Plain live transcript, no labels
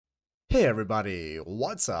Hey everybody,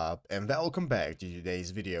 what's up and welcome back to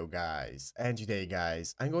today's video guys. And today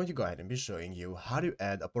guys, I'm going to go ahead and be showing you how to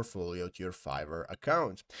add a portfolio to your Fiverr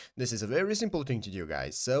account. This is a very simple thing to do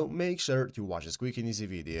guys, so make sure to watch this quick and easy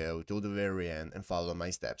video till the very end and follow my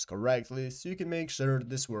steps correctly so you can make sure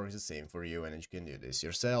this works the same for you and that you can do this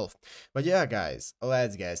yourself. But yeah guys,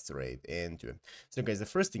 let's get straight into it. So guys, the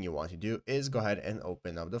first thing you want to do is go ahead and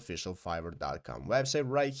open up the official Fiverr.com website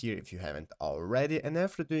right here if you haven't already, and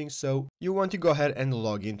after doing so, you want to go ahead and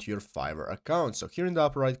log into your Fiverr account. So here in the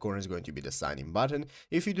upper right corner is going to be the sign in button.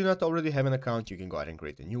 If you do not already have an account, you can go ahead and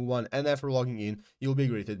create a new one, and after logging in, you'll be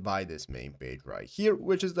greeted by this main page right here,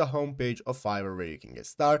 which is the home page of Fiverr, where you can get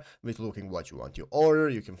started with looking what you want to order.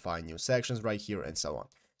 You can find new sections right here and so on.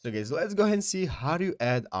 So guys, let's go ahead and see how to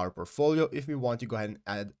add our portfolio if we want to go ahead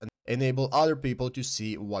and enable other people to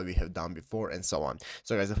see what we have done before and so on.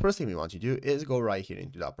 So guys, the first thing we want to do is go right here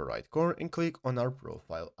into the upper right corner and click on our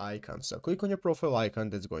profile icon. So click on your profile icon.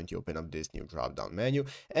 That's going to open up this new drop down menu,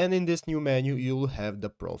 and in this new menu you'll have the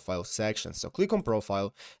profile section. So click on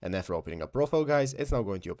profile, and after opening a profile guys, it's now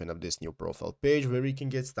going to open up this new profile page where we can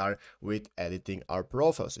get started with editing our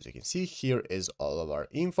profile. So as you can see, here is all of our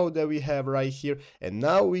info that we have right here, and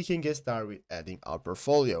now we can get started with adding our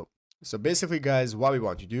portfolio. So basically guys, what we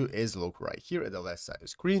want to do is look right here at the left side of the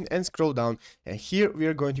screen and scroll down, and here we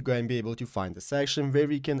are going to go and be able to find the section where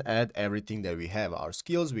we can add everything that we have, our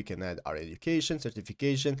skills, we can add our education,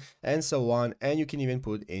 certification, and so on, and you can even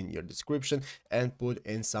put in your description and put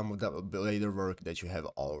in some of the later work that you have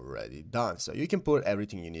already done. So you can put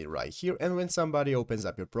everything you need right here, and when somebody opens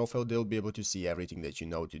up your profile, they'll be able to see everything that you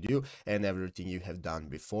know to do and everything you have done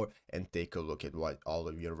before and take a look at what all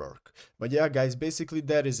of your work. But yeah guys, basically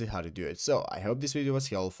that is how to do it. So I hope this video was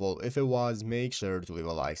helpful. If it was, make sure to leave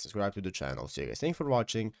a like, subscribe to the channel. So you guys, thanks for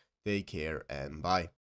watching, take care, and bye.